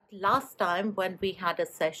last time when we had a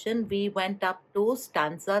session, we went up to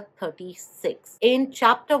stanza 36. In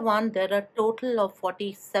chapter 1, there are a total of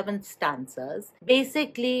 47 stanzas.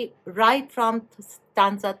 Basically, right from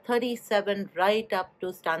stanza 37 right up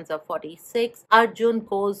to stanza 46, Arjun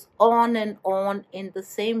goes on and on in the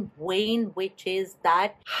same vein, which is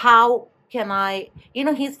that how can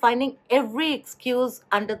he's finding every excuse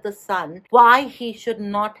under the sun why he should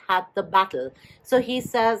not have the battle. So he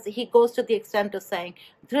goes to the extent of saying,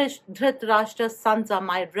 Dhritarashtra's sons are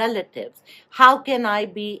my relatives. How can I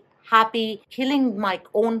be happy killing my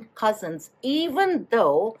own cousins, even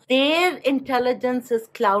though their intelligence is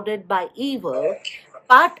clouded by evil?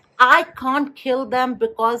 But I can't kill them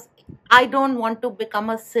because I don't want to become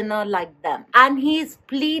a sinner like them. And he's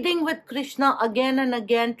pleading with Krishna again and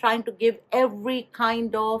again, trying to give every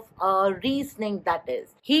kind of reasoning that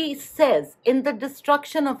is. He says, in the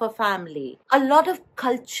destruction of a family, a lot of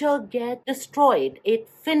culture gets destroyed. It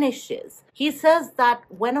finishes. He says that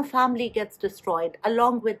when a family gets destroyed,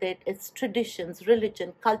 along with it, its traditions,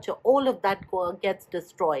 religion, culture, all of that gets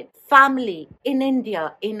destroyed. Family in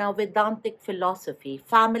India, in our Vedantic philosophy,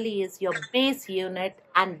 family is your base unit,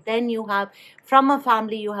 and then you have, from a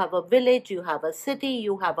family, you have a village, you have a city,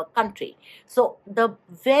 you have a country. So the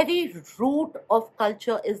very root of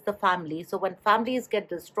culture is the family. So when families get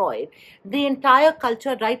destroyed, the entire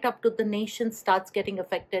culture right up to the nation starts getting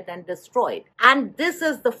affected and destroyed. And this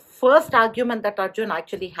is the first argument that Arjun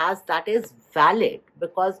actually has that is valid,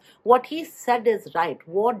 because what he said is right.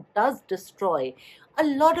 War does destroy a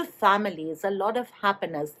lot of families, a lot of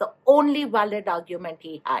happiness, the only valid argument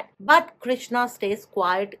he had. But Krishna stays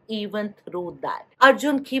quiet even through that.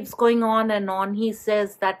 Arjun keeps going on and on. He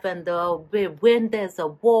says that when there's a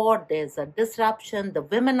war, there's a disruption, the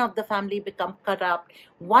women of the family become corrupt.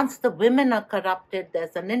 Once the women are corrupted,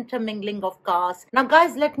 there's an intermingling of castes. Now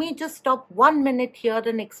guys, let me just stop 1 minute here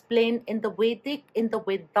and explain in the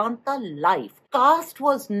Vedanta life. Caste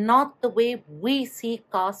was not the way we see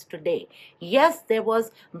caste today. Yes, there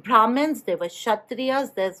was Brahmins, there were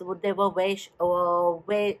Kshatriyas, there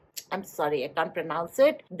were I'm sorry, I can't pronounce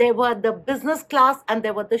it. There were the business class and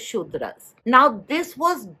there were the Shudras. Now, this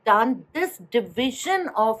division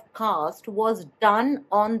of caste was done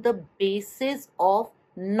on the basis of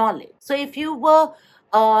knowledge. So if you were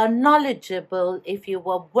knowledgeable, if you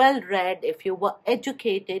were well read, if you were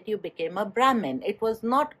educated, you became a Brahmin. It was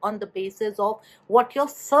not on the basis of what your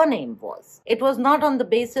surname was. It was not on the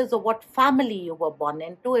basis of what family you were born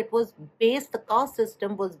into. The caste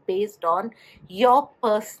system was based on your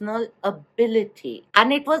personal ability.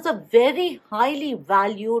 And it was a very highly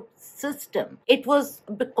valued system. It was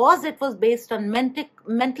because it was based on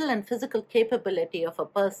mental and physical capability of a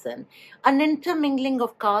person. An intermingling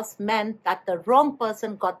of castes meant that the wrong person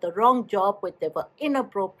got the wrong job which they were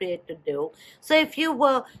inappropriate to do. So if you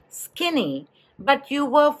were skinny, but you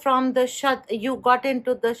were you got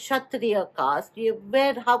into the Kshatriya caste,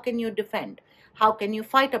 how can you defend? How can you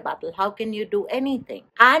fight a battle? How can you do anything?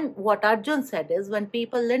 And what Arjun said is, when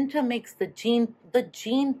people intermix the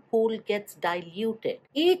gene pool gets diluted.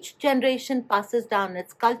 Each generation passes down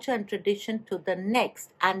its culture and tradition to the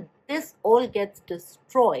next, and this all gets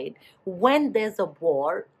destroyed when there's a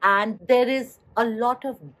war and there is a lot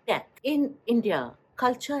of death. In India,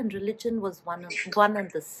 culture and religion was one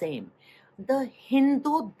and the same. The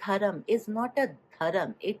Hindu dharam is not a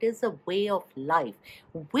dharam, it is a way of life,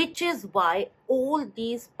 which is why all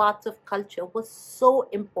these parts of culture were so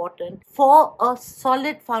important for a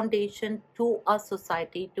solid foundation to a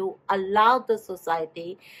society, to allow the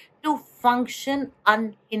society to function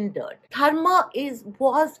unhindered. Dharma is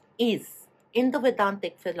in the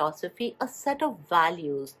Vedantic philosophy a set of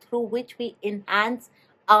values through which we enhance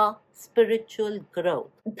our spiritual growth.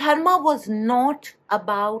 Dharma was not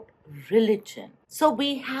about religion. So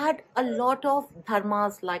we had a lot of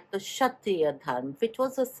dharmas like the Kshatriya dharma, which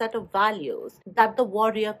was a set of values that the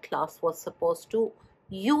warrior class was supposed to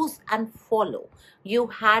use and follow. You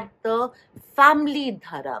had the family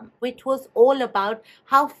dharam, which was all about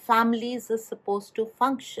how families are supposed to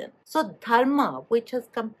function. So dharma, which has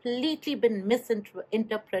completely been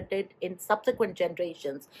misinterpreted in subsequent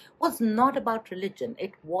generations, was not about religion.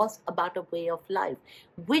 It was about a way of life,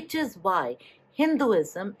 which is why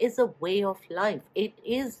Hinduism is a way of life. It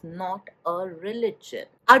is not a religion.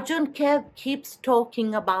 Arjun keeps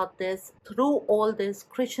talking about this. Through all this,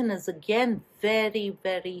 Krishna is again very,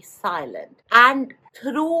 very silent. And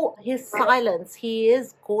through his silence, he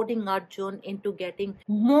is goading Arjun into getting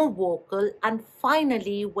more vocal. And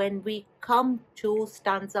finally, when we come to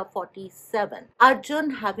stanza 47,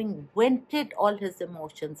 Arjun, having vented all his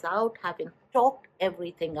emotions out, having talked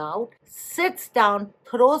everything out, sits down,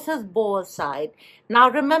 throws his bow aside. Now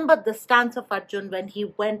remember the stance of Arjun when he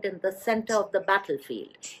went in the center of the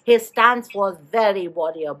battlefield. His stance was very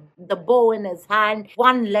warrior, the bow in his hand,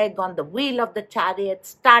 one leg on the wheel of the chariot,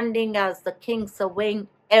 standing as the king surveying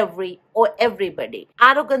everybody.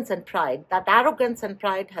 Arrogance and pride. That arrogance and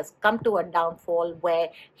pride has come to a downfall where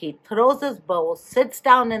he throws his bow, sits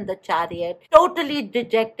down in the chariot, totally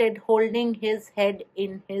dejected, holding his head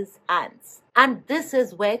in his hands. And this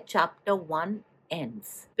is where chapter 1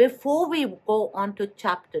 ends. Before we go on to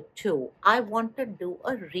chapter 2, I want to do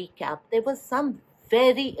a recap. There were some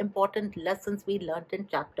very important lessons we learned in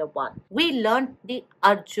chapter 1. We learned the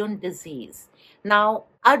Arjun disease. Now,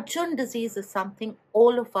 Arjun disease is something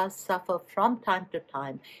all of us suffer from time to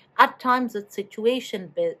time. At times it's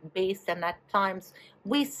situation based, and at times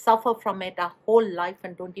we suffer from it our whole life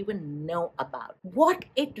and don't even know about. What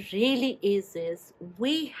it really is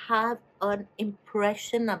we have an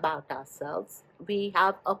impression about ourselves. We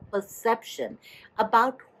have a perception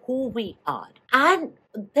about who we are. And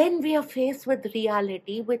then we are faced with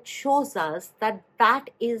reality, which shows us that that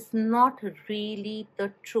is not really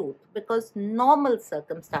the truth, because normal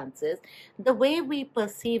circumstances, the way we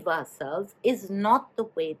perceive ourselves is not the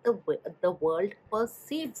way the world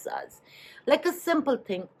perceives us. Like a simple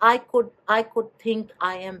thing, I could think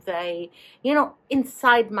I am very,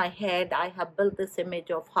 inside my head I have built this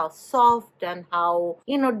image of how soft and how,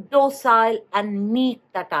 docile and meek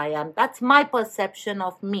that I am. That's my perception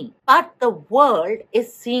of me. But the world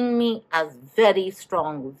is seeing me as very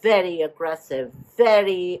strong, very aggressive,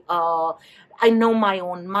 very, I know my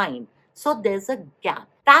own mind. So there's a gap.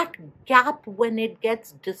 That gap, when it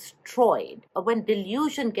gets destroyed, when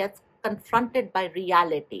delusion gets confronted by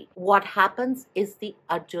reality, what happens is the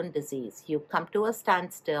Arjun disease. You come to a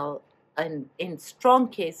standstill, and in strong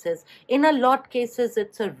cases, in a lot cases,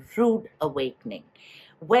 it's a rude awakening.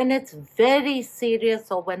 When it's very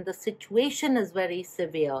serious or when the situation is very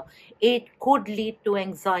severe, it could lead to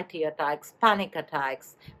anxiety attacks, panic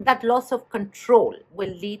attacks. That loss of control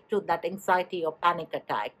will lead to that anxiety or panic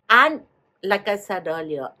attack. And like I said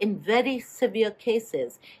earlier, in very severe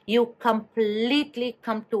cases, you completely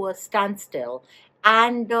come to a standstill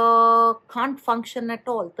and can't function at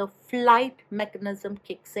all. The flight mechanism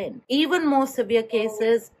kicks in. Even more severe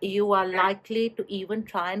cases, you are likely to even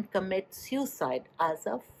try and commit suicide as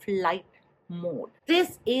a flight mode.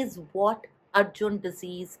 This is what Arjun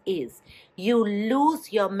disease is. You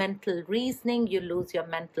lose your mental reasoning, you lose your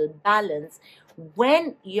mental balance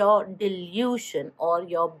when your delusion or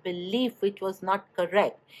your belief, which was not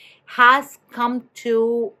correct, has come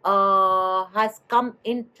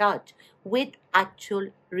in touch with actual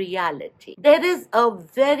reality. There is a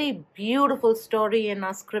very beautiful story in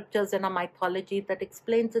our scriptures, in our mythology, that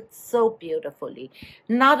explains it so beautifully.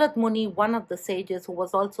 Narad Muni, one of the sages who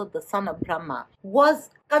was also the son of Brahma, was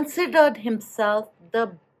considered himself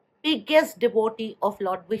the biggest devotee of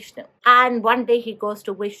Lord Vishnu. And one day he goes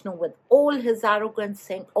to Vishnu with all his arrogance,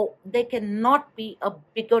 saying, "Oh, there cannot be a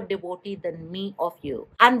bigger devotee than me of you."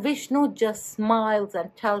 And Vishnu just smiles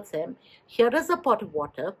and tells him, "Here is a pot of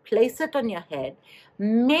water, place it on your head,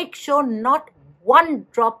 make sure not one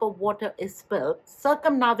drop of water is spilled,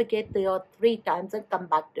 circumnavigate the earth 3 times and come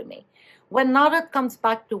back to me." When Narad comes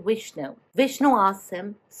back to Vishnu, Vishnu asks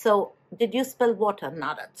him, "So, did you spill water?"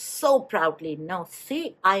 Narad so proudly, "No,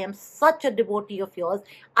 see, I am such a devotee of yours,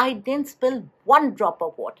 I didn't spill one drop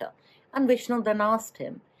of water." And Vishnu then asked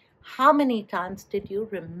him, "How many times did you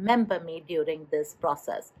remember me during this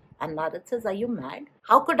process?" And Narad says, "Are you mad?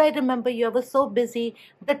 How could I remember you? I was so busy.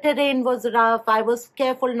 The terrain was rough. I was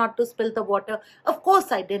careful not to spill the water. Of course,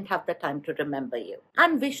 I didn't have the time to remember you."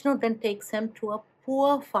 And Vishnu then takes him to a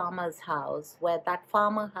poor farmer's house where that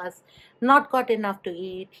farmer has not got enough to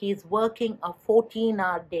eat. He's working a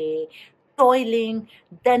 14-hour day, toiling,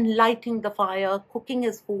 then lighting the fire, cooking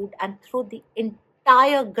his food, and through the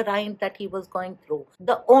entire grind that he was going through,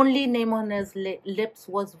 the only name on his lips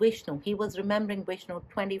was Vishnu. He was remembering Vishnu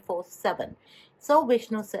 24/7. So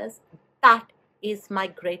Vishnu says, "That is my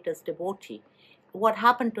greatest devotee." what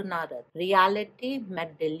happened to Narad? Reality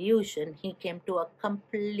met delusion. He came to a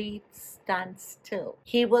complete standstill.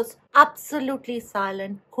 He was absolutely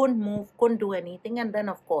silent, couldn't move, couldn't do anything. And then,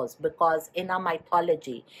 of course, because in our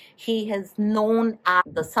mythology, he is known as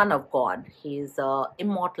the son of God, he is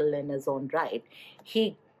immortal in his own right.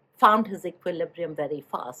 He found his equilibrium very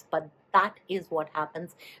fast. But that is what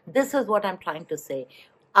happens. This is what I'm trying to say.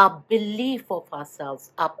 Our belief of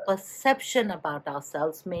ourselves, our perception about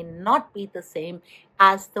ourselves may not be the same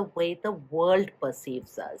as the way the world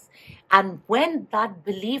perceives us. And when that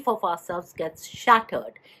belief of ourselves gets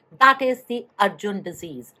shattered, that is the Arjun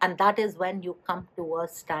disease. And that is when you come to a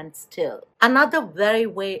standstill. Another very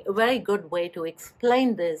good way to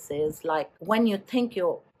explain this is like when you think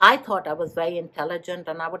I thought I was very intelligent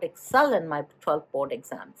and I would excel in my 12th board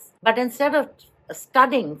exams. But instead of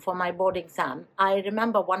studying for my board exam, I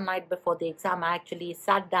remember one night before the exam, I actually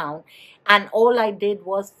sat down and all I did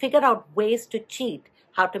was figure out ways to cheat,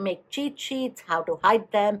 how to make cheat sheets, how to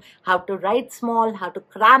hide them, how to write small, how to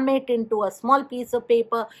cram it into a small piece of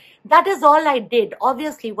paper. That is all I did.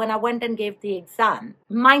 Obviously, when I went and gave the exam,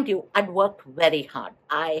 mind you, I'd worked very hard.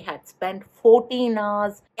 I had spent 14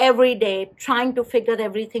 hours every day trying to figure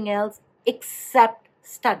everything else except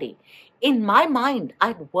study. In my mind,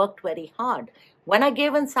 I'd worked very hard. When I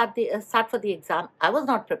gave and sat for the exam, I was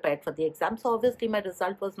not prepared for the exam, so obviously my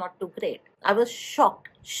result was not too great. I was shocked,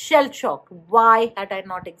 shell shocked. Why had I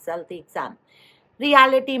not excelled the exam?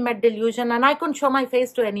 Reality met delusion, and I couldn't show my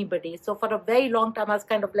face to anybody. So for a very long time, I was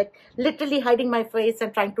kind of like literally hiding my face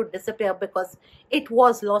and trying to disappear because it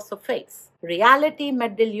was loss of face. Reality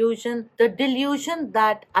met delusion, the delusion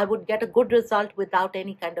that I would get a good result without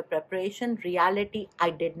any kind of preparation. Reality,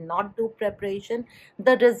 I did not do preparation.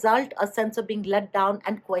 The result, a sense of being let down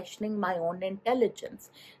and questioning my own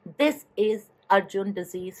intelligence. This is Arjun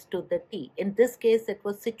disease to the T. In this case, it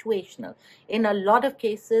was situational. In a lot of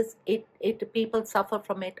cases, people suffer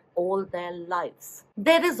from it all their lives.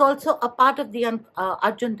 There is also a part of the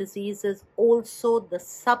Arjun disease is also the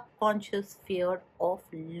subconscious fear of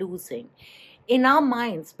losing. In our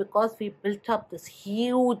minds, because we built up this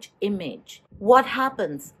huge image, what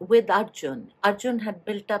happens with Arjun? Arjun had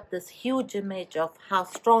built up this huge image of how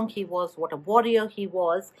strong he was, what a warrior he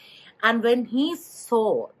was. And when he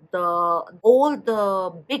saw all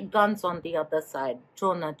the big guns on the other side,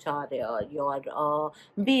 Dronacharya, your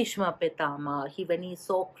Bhishma Pitama, when he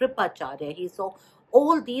saw Kripacharya, he saw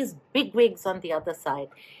all these big wigs on the other side,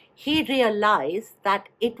 he realized that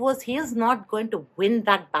he is not going to win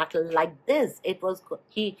that battle like this.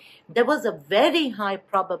 There was a very high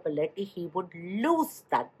probability he would lose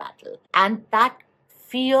that battle. And that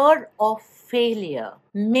fear of failure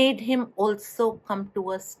made him also come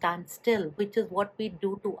to a standstill, which is what we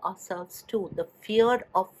do to ourselves too. The fear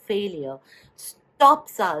of failure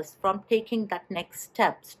stops us from taking that next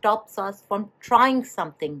step, stops us from trying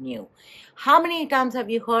something new. How many times have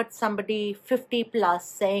you heard somebody 50 plus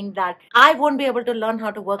saying that I won't be able to learn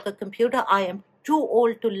how to work a computer, I am too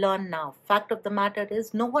old to learn now? Fact of the matter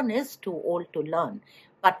is, no one is too old to learn.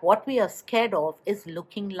 But what we are scared of is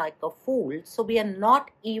looking like a fool. So we are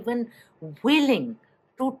not even willing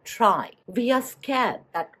to try. We are scared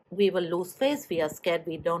that we will lose face. We are scared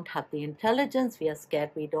we don't have the intelligence. We are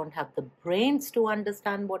scared we don't have the brains to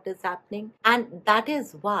understand what is happening. And that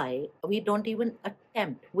is why we don't even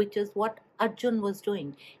attempt, which is what Arjun was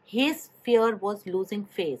doing. His fear was losing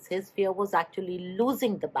face. His fear was actually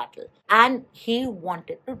losing the battle. And he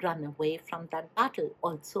wanted to run away from that battle,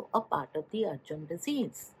 also a part of the Arjun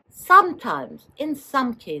disease. Sometimes, in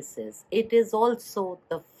some cases, it is also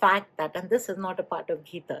the fact that, and this is not a part of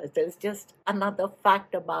Gita, it is just another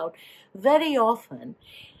fact about very often,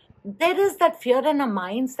 there is that fear in our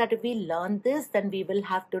minds that if we learn this, then we will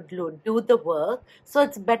have to do the work. So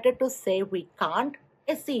it's better to say we can't.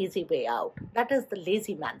 It's the easy way out. That is the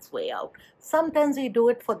lazy man's way out. Sometimes we do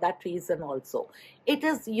it for that reason also.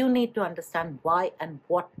 You need to understand why and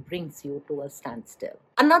what brings you to a standstill.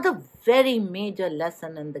 Another very major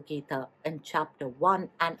lesson in the Gita in chapter 1,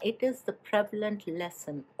 and it is the prevalent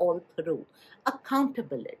lesson all through,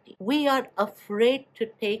 accountability. We are afraid to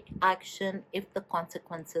take action if the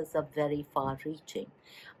consequences are very far reaching.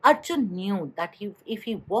 Arjun knew that if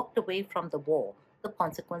he walked away from the war, the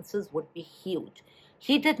consequences would be huge.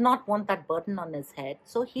 He did not want that burden on his head,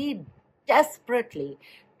 so he desperately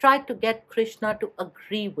tried to get Krishna to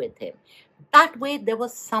agree with him. That way, there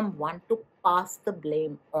was someone to pass the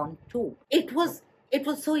blame on to. It was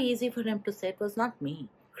so easy for him to say, it was not me.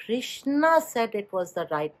 Krishna said it was the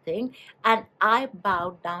right thing, and I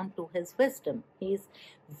bowed down to his wisdom. He's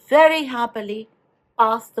very happily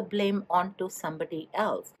passed the blame on to somebody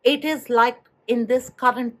else. It is like in this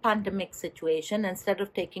current pandemic situation, instead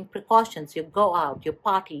of taking precautions, you go out, you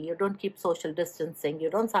party, you don't keep social distancing, you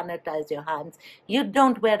don't sanitize your hands, you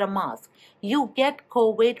don't wear a mask, you get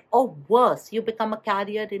COVID, or worse, you become a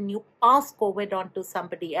carrier and you pass COVID on to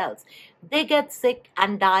somebody else. They get sick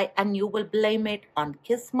and die, and you will blame it on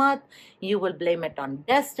Kismet, you will blame it on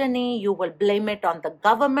destiny, you will blame it on the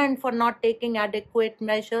government for not taking adequate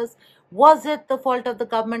measures. Was it the fault of the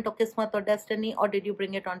government or Kismet or destiny, or did you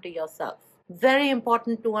bring it onto yourself? Very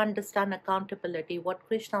important to understand accountability. What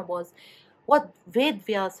Ved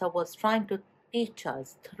Vyasa was trying to teach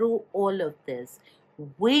us through all of this,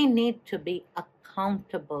 we need to be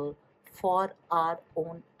accountable for our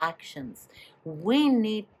own actions. We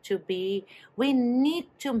need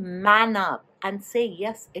to man up and say,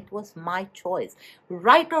 yes, it was my choice.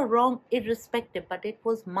 Right or wrong, irrespective, but it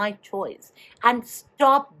was my choice. And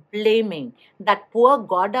stop blaming that poor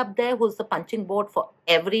God up there who's the punching board for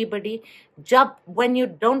everybody. When you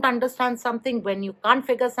don't understand something, when you can't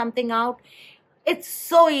figure something out, it's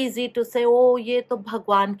so easy to say, oh, ye to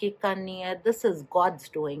Bhagwan ki karni hai, this is God's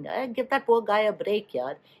doing. Give that poor guy a break,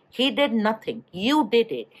 yaar. He did nothing. You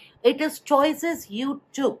did it. It is choices you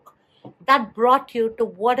took that brought you to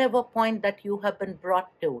whatever point that you have been brought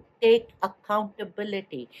to. Take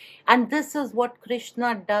accountability. And this is what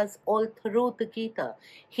Krishna does all through the Gita.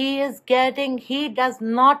 He does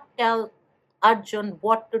not tell Arjun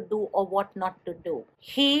what to do or what not to do.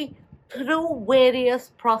 He, through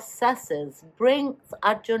various processes, brings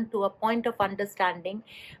Arjun to a point of understanding.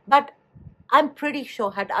 But I'm pretty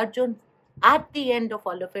sure, had Arjun at the end of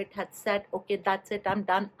all of it had said, okay, that's it, I'm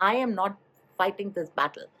done, I am not fighting this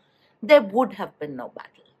battle, there would have been no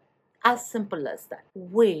battle. As simple as that.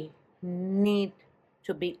 We need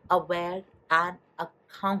to be aware and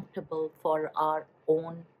accountable for our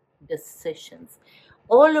own decisions.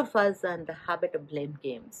 All of us are in the habit of blame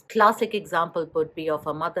games. Classic example would be of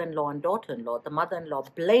a mother-in-law and daughter-in-law. The mother-in-law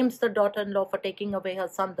blames the daughter-in-law for taking away her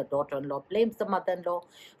son. The daughter-in-law blames the mother-in-law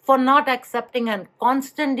for not accepting and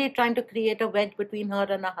constantly trying to create a wedge between her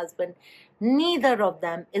and her husband. Neither of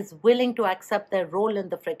them is willing to accept their role in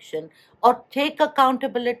the friction or take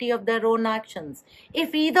accountability of their own actions.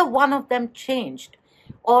 If either one of them changed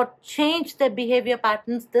their behavior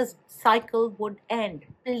patterns, this cycle would end.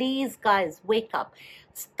 Please, guys, wake up.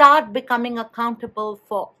 Start becoming accountable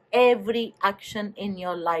for every action in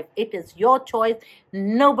your life. It is your choice.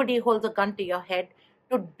 Nobody holds a gun to your head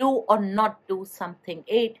to do or not do something.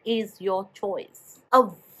 It is your choice. A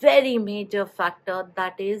very major factor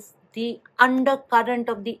that is the undercurrent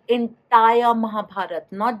of the entire Mahabharata,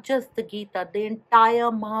 not just the Gita, the entire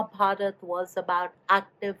Mahabharata was about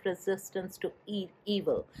active resistance to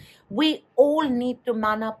evil. We all need to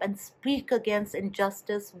man up and speak against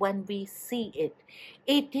injustice when we see it.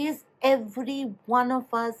 It is every one of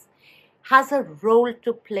us has a role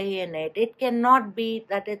to play in it. It cannot be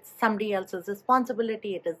that it's somebody else's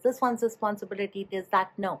responsibility, it is this one's responsibility, it is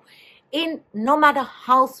that. No. In no matter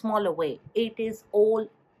how small a way, it is all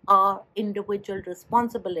our individual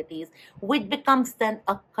responsibilities, which becomes then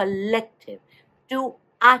a collective to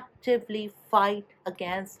actively fight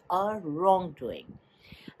against our wrongdoing.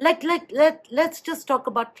 Let's just talk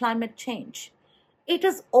about climate change. It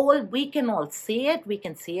is all, we can all see it, we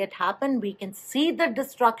can see it happen, we can see the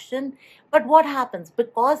destruction, but what happens?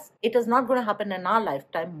 Because it is not going to happen in our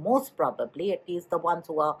lifetime, most probably, at least the ones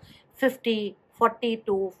who are 40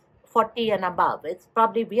 and above, it's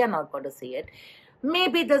probably we are not going to see it.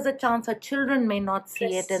 Maybe there's a chance our children may not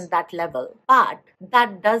see it in that level, but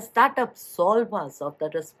does that absolve us of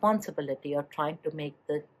the responsibility of trying to make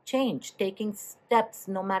the change, taking steps,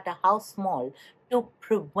 no matter how small, to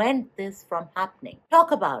prevent this from happening?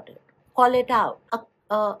 Talk about it. Call it out.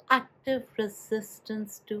 Active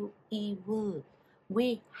resistance to evil.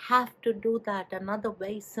 We have to do that. Another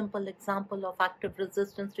very simple example of active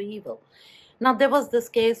resistance to evil. Now, there was this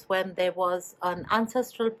case when there was an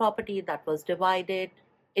ancestral property that was divided.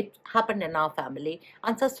 It happened in our family.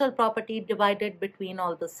 Ancestral property divided between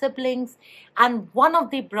all the siblings, and one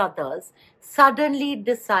of the brothers suddenly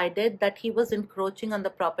decided that he was encroaching on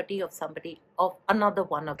the property of another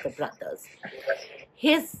one of the brothers.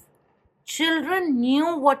 His children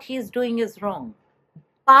knew what he is doing is wrong,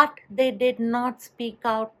 but they did not speak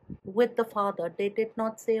out with the father. They did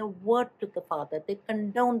not say a word to the father. They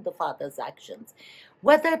condoned the father's actions.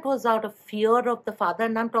 Whether it was out of fear of the father,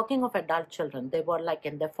 and I'm talking of adult children, they were like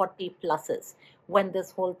in their 40 pluses when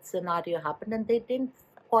this whole scenario happened, and they didn't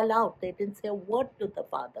call out. They didn't say a word to the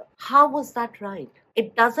father. How was that right?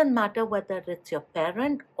 It doesn't matter whether it's your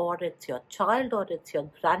parent or it's your child or it's your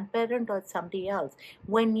grandparent or it's somebody else.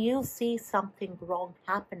 When you see something wrong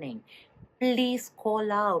happening, please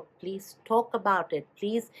call out, please talk about it,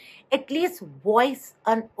 please at least voice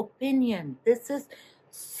an opinion. This is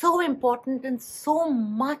so important and so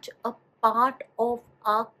much a part of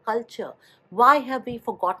our culture. Why have we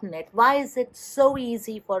forgotten it? Why is it so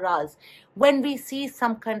easy for us when we see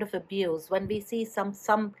some kind of abuse, when we see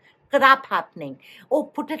some crap happening? Oh,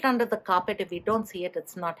 put it under the carpet. If we don't see it,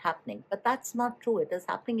 it's not happening. But that's not true. It is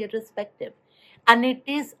happening irrespective. And it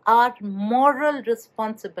is our moral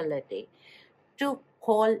responsibility to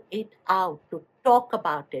call it out, to talk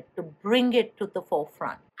about it, to bring it to the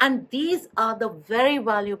forefront. And these are the very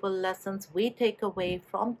valuable lessons we take away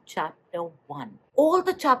from chapter 1. All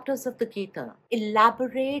the chapters of the Gita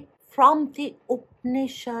elaborate from the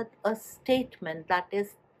Upanishad a statement that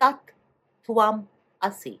is Tat Tvam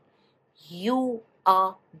Asi. You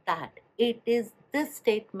are that. It is this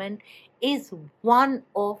statement is one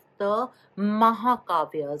of the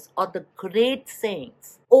Mahakavyas or the great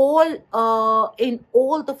sayings. In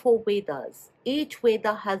all the four Vedas, each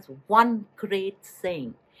Veda has one great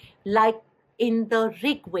saying. Like in the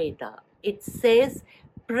Rig Veda, it says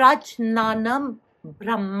Prajnanam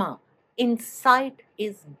Brahma. Inside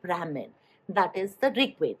is Brahman. That is the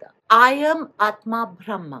Rig Veda. I am Atma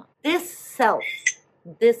Brahma. This self,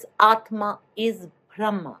 this Atma is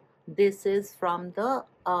Brahma. This is from the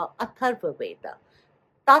Atharva Veda.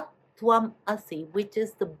 Tattvam Asi, which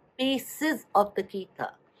is the basis of the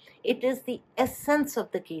Gita. It is the essence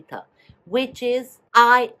of the Gita, which is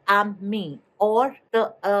I am me, or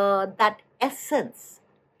the that essence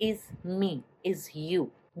is me, is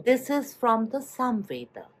you. This is from the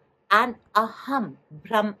Samveda. And Aham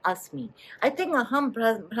Brahmasmi. I think Aham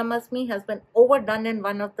Brahmasmi has been overdone in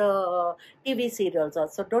one of the TV serials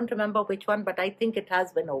also. Don't remember which one, but I think it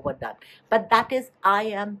has been overdone. But that is I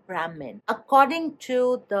am Brahmin. According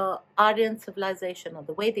to the Aryan civilization or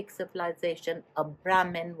the Vedic civilization, a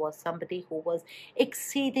Brahmin was somebody who was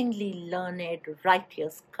exceedingly learned,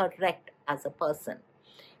 righteous, correct as a person.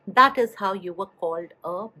 That is how you were called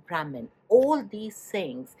a Brahmin. All these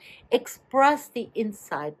sayings express the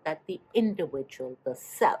insight that the individual, the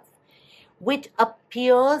self, which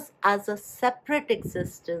appears as a separate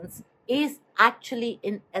existence, is actually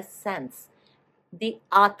in essence the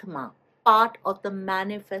Atma, part of the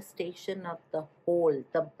manifestation of the whole,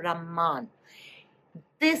 the Brahman.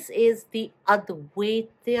 This is the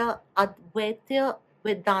Advaita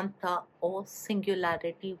Vedanta or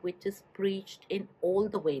singularity, which is preached in all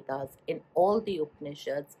the Vedas, in all the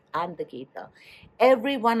Upanishads and the Gita.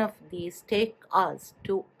 Every one of these take us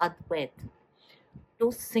to Advait,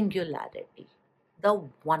 to singularity, the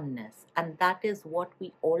oneness, and that is what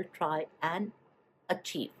we all try and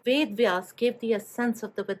achieve. Ved Vyas gave the essence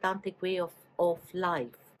of the Vedantic way of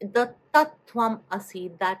life. The Tattvam Asi,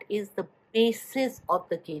 that is the basis of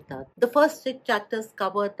the Gita. The first 6 chapters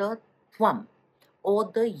cover the Tvam,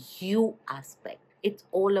 or the you aspect. It's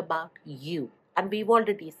all about you. And we've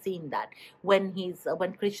already seen that when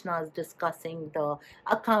Krishna is discussing the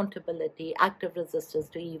accountability, active resistance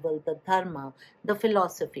to evil, the dharma, the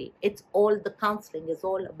philosophy. It's all, the counseling is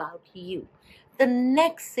all about you. The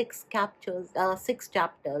next 6 chapters,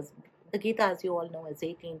 the Gita, as you all know, is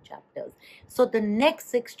 18 chapters. So the next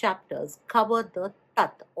 6 chapters cover the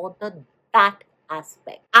tat, or the that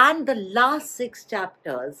aspect. And the last 6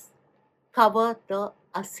 chapters cover the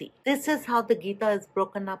Asi. This is how the Gita is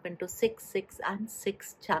broken up into 6, 6 and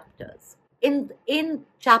 6 chapters. In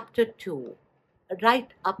chapter 2, right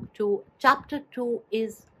up to chapter 2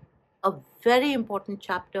 is a very important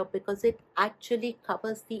chapter because it actually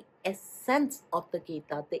covers the essence of the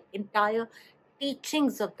Gita, the entire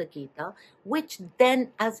teachings of the Gita, which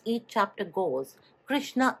then as each chapter goes,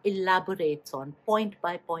 Krishna elaborates on point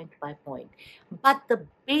by point by point. But the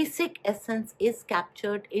basic essence is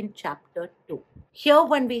captured in chapter 2. Here,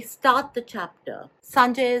 when we start the chapter,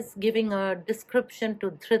 Sanjay is giving a description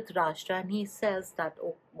to Dhritarashtra, and he says that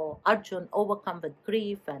Arjun, overcome with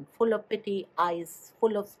grief and full of pity, eyes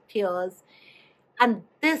full of tears. And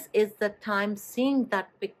this is the time, seeing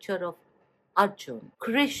that picture of Arjun,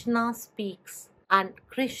 Krishna speaks, and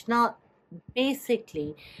Krishna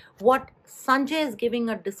basically, what Sanjay is giving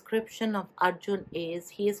a description of Arjun is,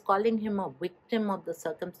 he is calling him a victim of the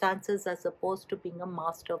circumstances as opposed to being a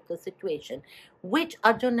master of the situation, which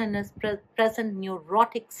Arjun in his present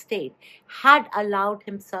neurotic state had allowed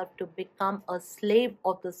himself to become a slave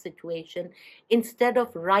of the situation instead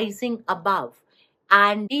of rising above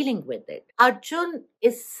and dealing with it. Arjun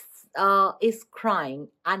is crying,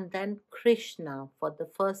 and then Krishna for the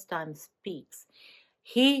first time speaks.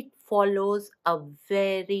 He follows a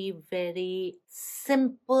very, very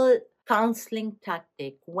simple counseling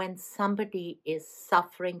tactic when somebody is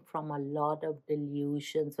suffering from a lot of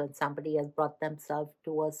delusions, when somebody has brought themselves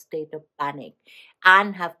to a state of panic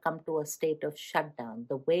and have come to a state of shutdown.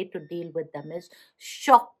 The way to deal with them is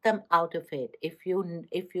shock them out of it. If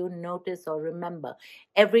you notice or remember,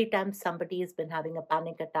 every time somebody has been having a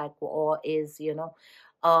panic attack or is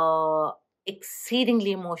uh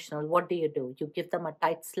exceedingly emotional, what do? You give them a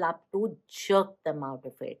tight slap to jerk them out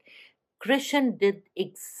of it. Krishan did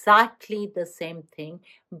exactly the same thing,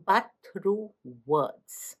 but through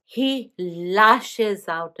words. He lashes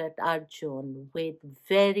out at Arjun with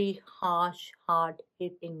very harsh, hard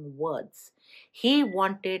hitting words. He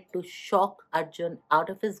wanted to shock Arjun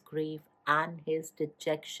out of his grief and his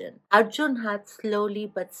dejection. Arjun had slowly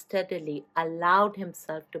but steadily allowed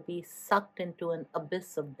himself to be sucked into an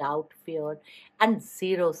abyss of doubt, fear, and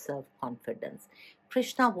zero self confidence.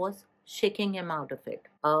 Krishna was shaking him out of it,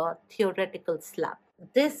 a theoretical slap.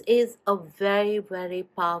 This is a very, very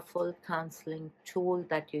powerful counseling tool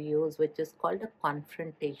that you use, which is called a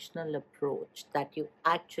confrontational approach, that you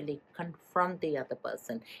actually confront the other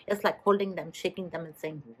person. It's like holding them, shaking them, and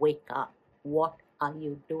saying, "Wake up. What are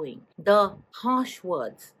you doing?" The harsh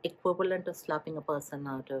words, equivalent of slapping a person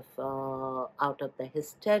out of the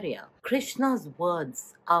hysteria. Krishna's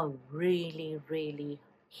words are really, really.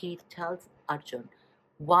 He tells Arjun,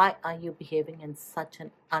 why are you behaving in such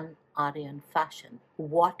an un-Aryan fashion?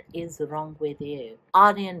 What is wrong with you?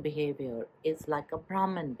 Aryan behavior is like a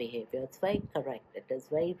Brahmin behavior. It's very correct. It is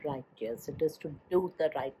very righteous. It is to do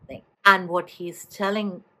the right thing. And what he's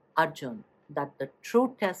telling Arjun, that the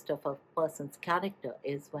true test of a person's character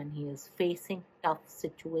is when he is facing tough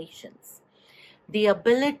situations. The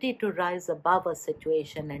ability to rise above a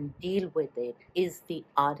situation and deal with it is the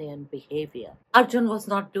Aryan behavior. Arjun was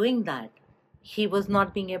not doing that. He was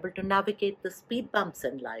not being able to navigate the speed bumps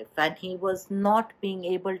in life, and he was not being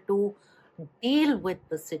able to deal with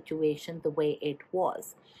the situation the way it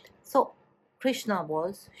was. So Krishna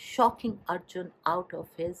was shocking Arjun out of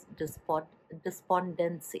his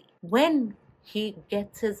despondency. When he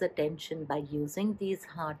gets his attention by using these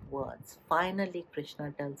hard words, finally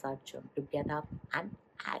Krishna tells Arjun to get up and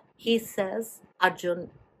act. He says,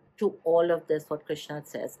 Arjun, to all of this, what Krishna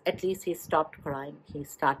says, at least he stopped crying, he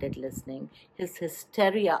started listening, his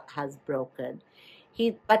hysteria has broken.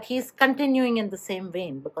 But he's continuing in the same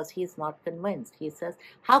vein because he's not convinced. He says,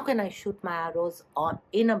 how can I shoot my arrows on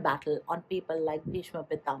in a battle on people like Bhishma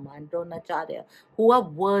Pitama and Dronacharya, who are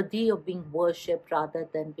worthy of being worshipped rather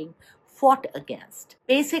than being fought against?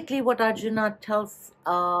 Basically, what Arjun tells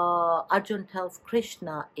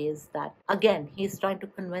Krishna is that, again, he's trying to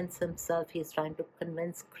convince himself, he's trying to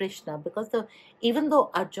convince Krishna, because even though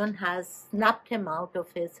Arjun has snapped him out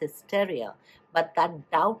of his hysteria, but that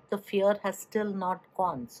doubt, the fear has still not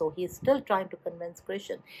gone. So he's still trying to convince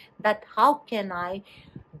Krishna that how can I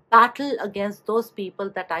battle against those people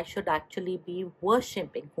that I should actually be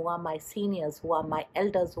worshipping, who are my seniors, who are my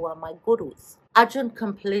elders, who are my gurus. Arjun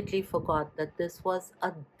completely forgot that this was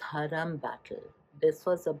a dharam battle. This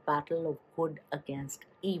was a battle of good against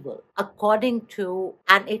evil.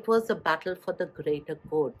 And it was a battle for the greater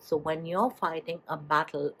good. So when you're fighting a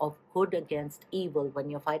battle of good against evil,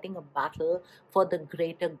 when you're fighting a battle for the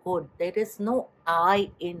greater good, there is no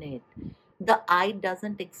I in it. The I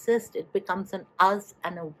doesn't exist. It becomes an us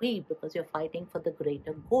and a we because you're fighting for the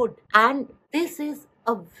greater good. And this is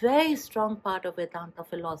a very strong part of Vedanta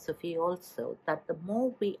philosophy also, that the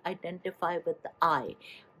more we identify with the I,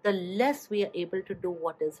 the less we are able to do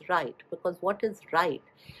what is right, because what is right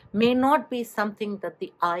may not be something that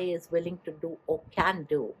the I is willing to do or can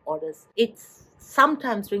do, or it's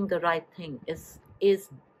sometimes doing the right thing is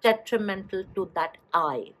detrimental to that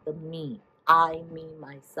I, the me,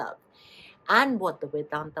 myself. And what the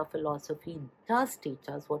Vedanta philosophy does teach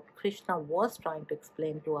us, what Krishna was trying to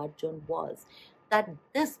explain to Arjun, was that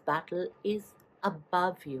this battle is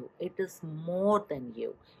above you. It is more than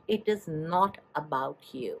you. It is not about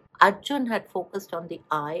you. Arjun had focused on the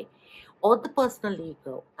I or the personal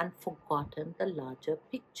ego and forgotten the larger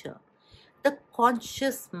picture. The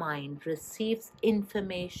conscious mind receives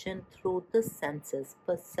information through the senses,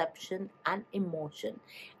 perception, and emotion,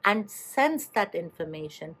 and sends that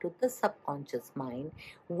information to the subconscious mind,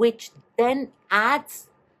 which then adds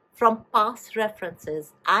from past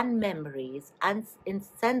references and memories and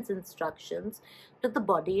sends instructions to the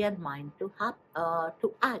body and mind to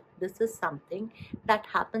act. This is something that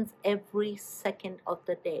happens every second of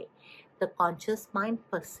the day. The conscious mind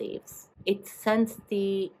perceives. It sends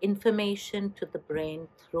the information to the brain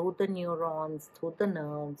through the neurons, through the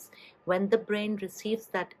nerves. When the brain receives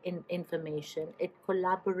that information, it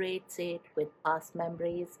collaborates it with past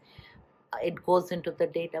memories, It goes into the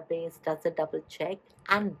database, does a double check,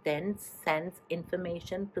 and then sends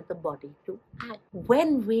information to the body to act.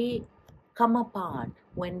 When we come apart,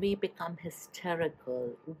 when we become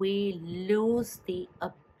hysterical, we lose the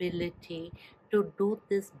ability to do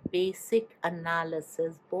this basic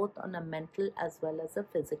analysis, both on a mental as well as a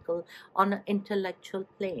physical, on an intellectual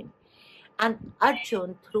plane. And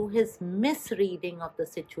Arjun, through his misreading of the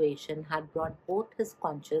situation, had brought both his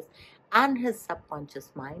conscious and his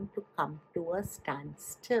subconscious mind to come to a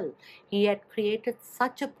standstill. He had created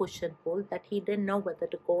such a push and pull that he didn't know whether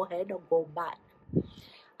to go ahead or go back.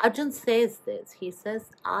 Arjun says this. He says,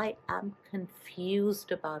 I am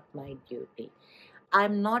confused about my duty.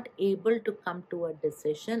 I'm not able to come to a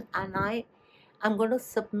decision, and I'm going to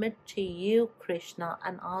submit to you, Krishna,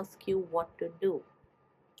 and ask you what to do.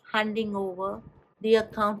 Handing over the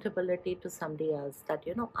accountability to somebody else, that,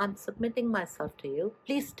 I'm submitting myself to you.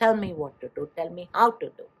 Please tell me what to do. Tell me how to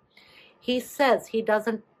do. He says he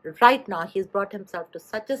doesn't, right now, he's brought himself to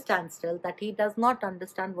such a standstill that he does not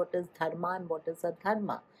understand what is dharma and what is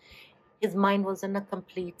adharma. His mind was in a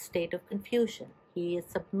complete state of confusion. He is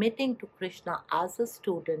submitting to Krishna as a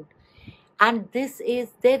student. And there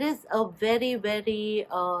is a very, very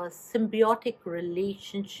symbiotic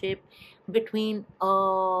relationship between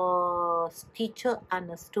a teacher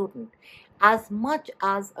and a student. As much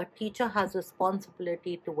as a teacher has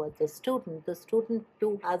responsibility towards the student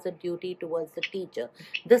too has a duty towards the teacher.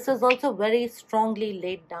 This is also very strongly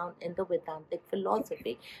laid down in the Vedantic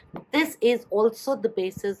philosophy. This is also the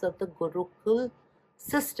basis of the Gurukul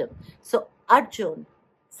system. So Arjun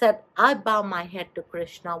said, I bow my head to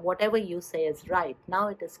Krishna, whatever you say is right. Now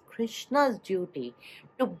it is Krishna's duty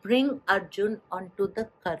to bring Arjun onto the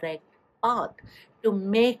correct path, to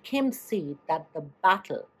make him see that the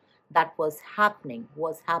battle that was happening,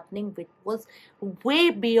 which was way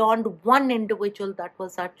beyond one individual, that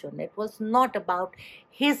was Arjun. It was not about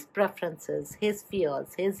his preferences, his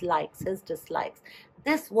fears, his likes, his dislikes.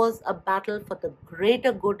 This was a battle for the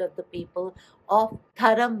greater good of the people, of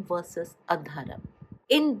dharam versus adharam.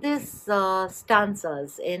 In this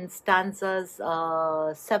in stanzas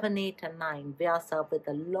 7, 8, and 9, Vyasa, with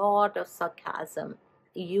a lot of sarcasm,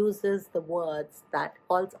 uses the words that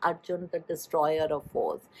calls Arjun the destroyer of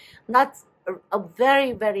foes. That's a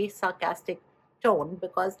very, very sarcastic tone,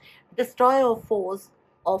 because destroyer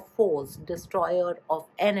of foes, destroyer of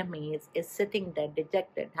enemies, is sitting there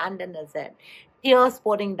dejected, hand in his head, tears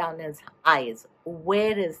pouring down his eyes.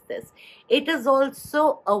 Where is this? It is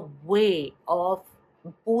also a way of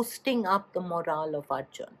boosting up the morale of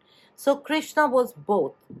Arjun. So Krishna was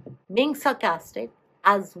both being sarcastic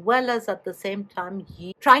as well as at the same time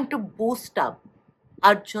trying to boost up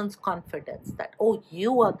Arjun's confidence that, oh,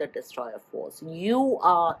 you are the destroyer force. You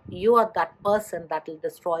are that person that will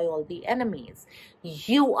destroy all the enemies.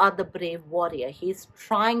 You are the brave warrior. He's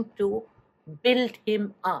trying to build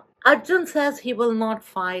him up. Arjun says he will not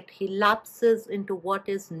fight. He lapses into what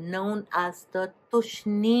is known as the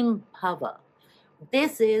Tushnim Bhava.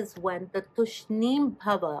 This is when the Tushnim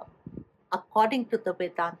Bhava, according to the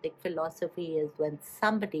Vedantic philosophy, is when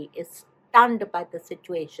somebody is stunned by the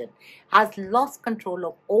situation, has lost control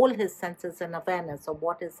of all his senses and awareness of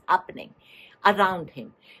what is happening around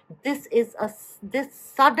him. This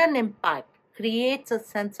sudden impact creates a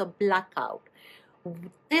sense of blackout.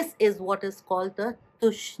 This is what is called the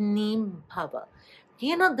Tushnim Bhava.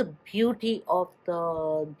 The beauty of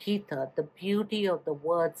the Gita, the beauty of the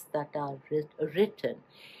words that are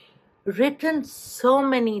written so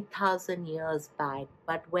many thousand years back,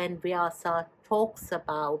 but when Vyasa talks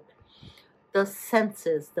about the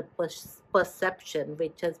senses, the perception,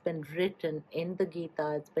 which has been written in the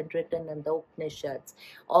Gita, it's been written in the Upanishads,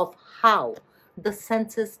 of how the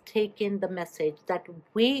senses take in the message, that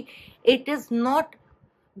it is not,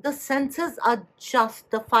 the senses are just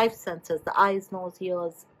the five senses, the eyes, nose,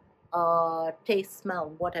 ears, taste,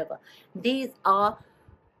 smell, whatever. These are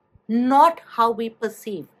not how we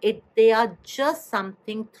perceive it. They are just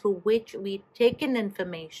something through which we take in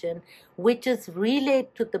information, which is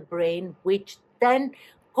relayed to the brain, which then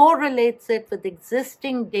correlates it with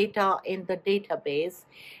existing data in the database,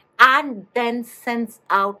 and then sends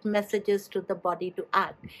out messages to the body to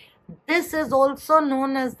act. This is also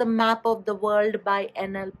known as the map of the world by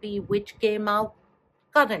NLP, which came out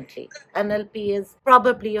currently. NLP is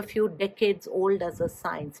probably a few decades old as a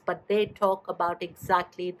science, but they talk about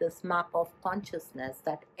exactly this map of consciousness,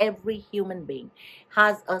 that every human being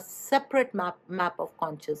has a separate map of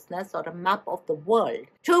consciousness, or a map of the world.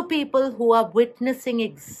 Two people who are witnessing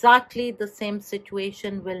exactly the same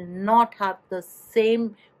situation will not have the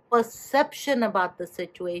same perception about the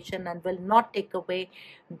situation and will not take away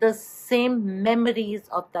the same memories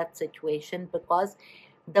of that situation, because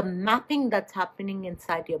the mapping that's happening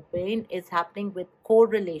inside your brain is happening with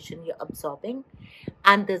correlation you're absorbing,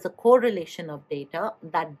 and there's a correlation of data.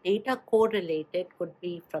 That data correlated could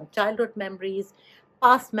be from childhood memories,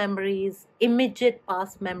 past memories, immediate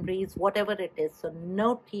past memories, whatever it is. So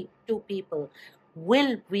no two people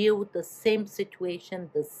will view the same situation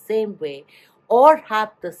the same way or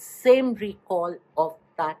have the same recall of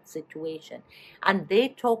that situation. And they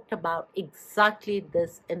talked about exactly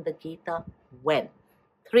this in the Gita when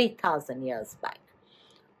 3000 years back.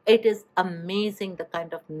 It is amazing the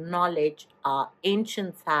kind of knowledge our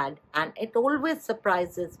ancients had, and it always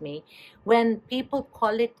surprises me when people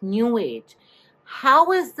call it New Age.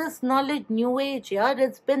 How is this knowledge New Age? Yeah,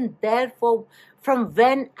 it's been there for from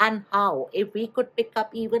when and how. If we could pick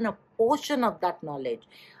up even a portion of that knowledge,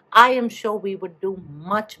 I am sure we would do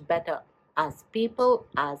much better as people,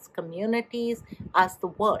 as communities, as the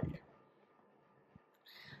world.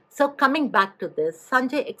 So coming back to this,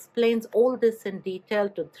 Sanjay explains all this in detail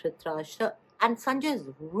to Dhritarashtra, and Sanjay is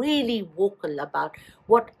really vocal about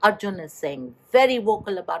what Arjun is saying, very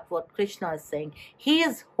vocal about what Krishna is saying. He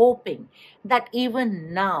is hoping that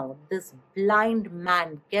even now this blind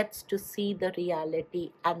man gets to see the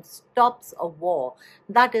reality and stops a war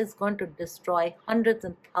that is going to destroy hundreds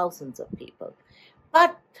and thousands of people.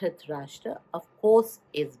 But Dhritarashtra, of course,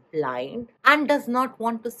 is blind and does not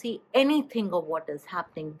want to see anything of what is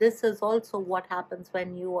happening. This is also what happens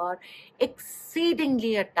when you are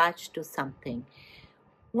exceedingly attached to something.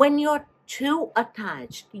 When you're too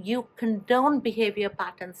attached, you condone behavior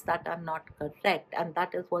patterns that are not correct, and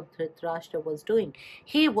that is what Dhritarashtra was doing.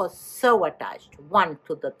 He was so attached, one,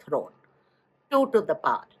 to the throne, two, to the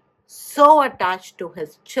power, so attached to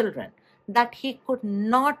his children that he could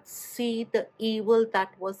not see the evil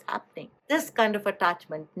that was happening. This kind of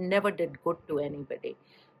attachment never did good to anybody.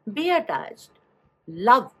 Be attached,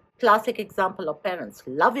 love. Classic example of parents: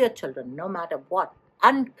 love your children no matter what,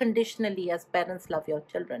 unconditionally, as parents love your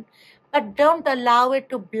children, but don't allow it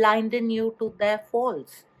to blinden you to their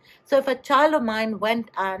faults. So if a child of mine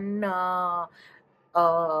went and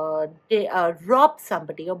rob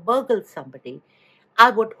somebody or burgle somebody, I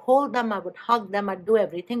would hold them, I would hug them, I'd do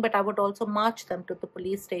everything, but I would also march them to the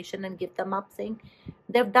police station and give them up saying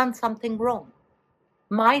they've done something wrong.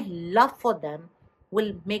 My love for them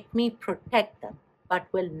will make me protect them, but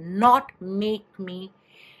will not make me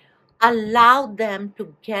allow them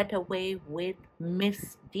to get away with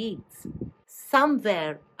misdeeds.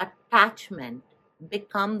 Somewhere attachment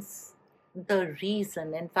becomes the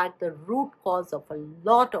reason, in fact, the root cause of a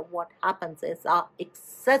lot of what happens is our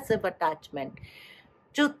excessive attachment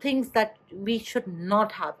to things that we should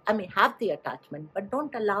not have. I mean, have the attachment, but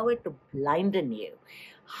don't allow it to blinden you.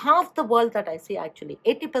 Half the world that I see, actually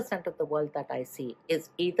 80% of the world that I see, is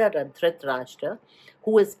either a Dhritarashtra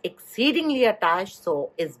who is exceedingly attached,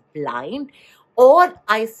 so is blind, or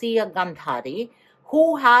I see a Gandhari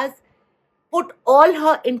who has put all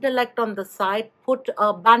her intellect on the side, put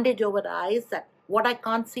a bandage over her eyes that what I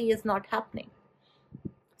can't see is not happening.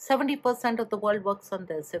 70% of the world works on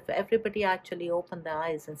this. If everybody actually opened their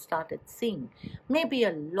eyes and started seeing, maybe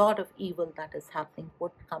a lot of evil that is happening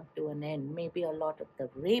would come to an end. Maybe a lot of the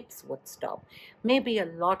rapes would stop. Maybe a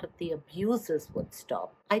lot of the abuses would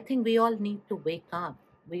stop. I think we all need to wake up.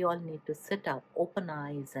 We all need to sit up, open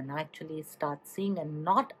eyes, and actually start seeing and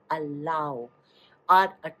not allow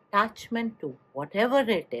our attachment to whatever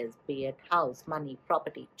it is, be it house, money,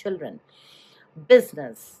 property, children,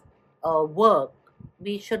 business, work.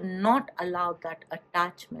 We should not allow that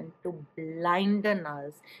attachment to blinden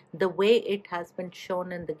us the way it has been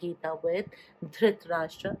shown in the Gita with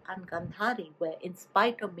Dhritarashtra and Gandhari, where in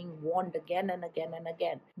spite of being warned again and again and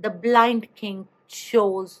again, the blind king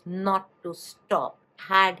chose not to stop.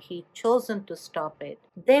 Had he chosen to stop it,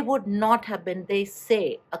 they would not have been. They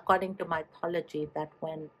say, according to mythology, that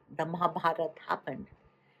when the Mahabharata happened,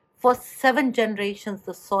 for 7 generations,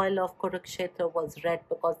 the soil of Kurukshetra was red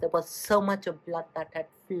because there was so much of blood that had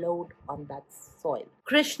flowed on that soil.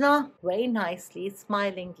 Krishna, very nicely,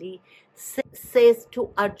 smilingly, says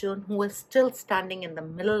to Arjun, who is still standing in the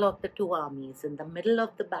middle of the two armies, in the middle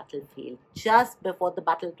of the battlefield, just before the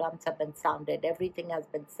battle drums have been sounded, everything has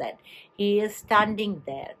been said. He is standing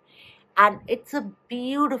there. And it's a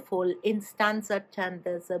beautiful, in stanza 10,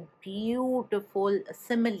 there's a beautiful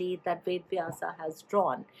simile that Vedvyasa has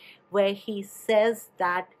drawn, where he says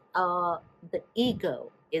that the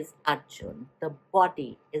ego is Arjun, the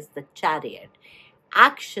body is the chariot,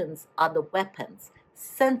 actions are the weapons,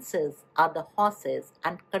 senses are the horses,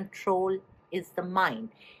 and control is the mind.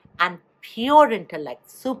 And pure intellect,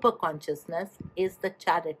 super consciousness, is the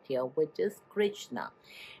charioteer, which is Krishna.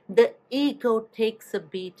 The ego takes a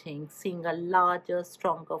beating, seeing a larger,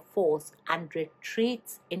 stronger force, and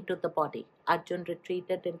retreats into the body. Arjun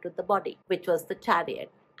retreated into the body, which was the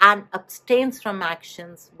chariot, and abstains from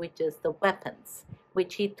actions, which is the weapons,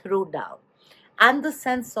 which he threw down. And the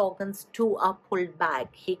sense organs too are pulled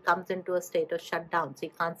back. He comes into a state of shutdown. So he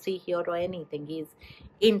can't see, hear, or anything. He's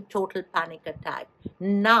in total panic attack.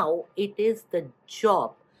 Now it is the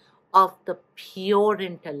job of the pure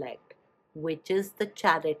intellect, which is the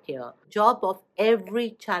charioteer. Job of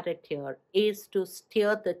every charioteer is to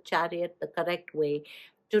steer the chariot the correct way,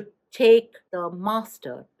 to take the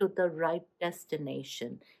master to the right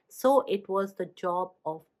destination. So it was the job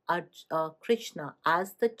of Krishna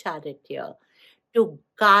as the charioteer to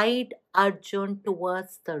guide Arjun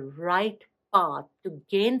towards the right path to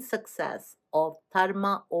gain success of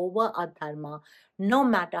dharma over adharma, no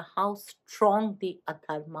matter how strong the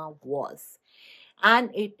adharma was.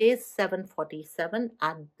 And it is 7:47.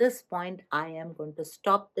 At this point, I am going to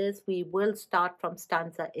stop this. We will start from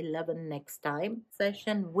stanza 11 next time.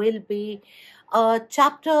 Session will be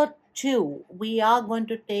chapter 2. We are going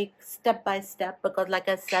to take step by step because, like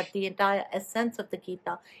I said, the entire essence of the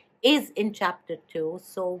Gita is in chapter 2.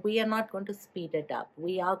 So we are not going to speed it up.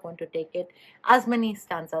 We are going to take it as many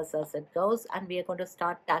stanzas as it goes, and we are going to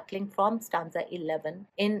start tackling from stanza 11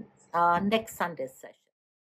 in next Sunday's session.